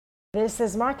This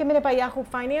is Market Minute by Yahoo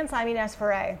Finance. I'm Ines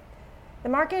Ferre. The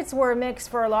markets were mixed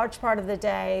for a large part of the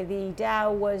day. The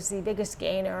Dow was the biggest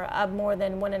gainer, up more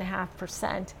than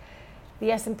 1.5%.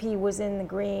 The S&P was in the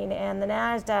green, and the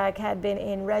Nasdaq had been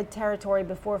in red territory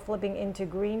before flipping into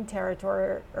green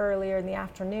territory earlier in the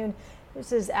afternoon.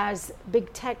 This is as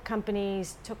big tech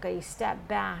companies took a step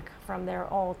back from their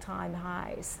all-time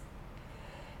highs.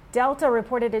 Delta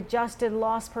reported adjusted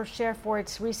loss per share for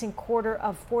its recent quarter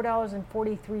of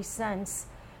 $4.43.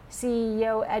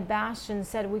 CEO Ed Bastian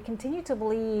said, "We continue to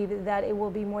believe that it will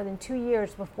be more than 2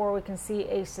 years before we can see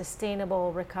a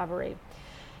sustainable recovery."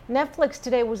 Netflix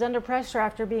today was under pressure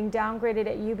after being downgraded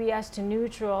at UBS to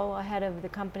neutral ahead of the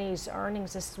company's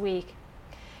earnings this week.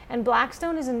 And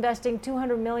Blackstone is investing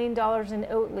 $200 million in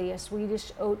Oatly, a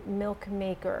Swedish oat milk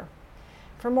maker.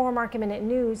 For more Market Minute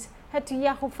news, head to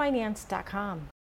yahoofinance.com.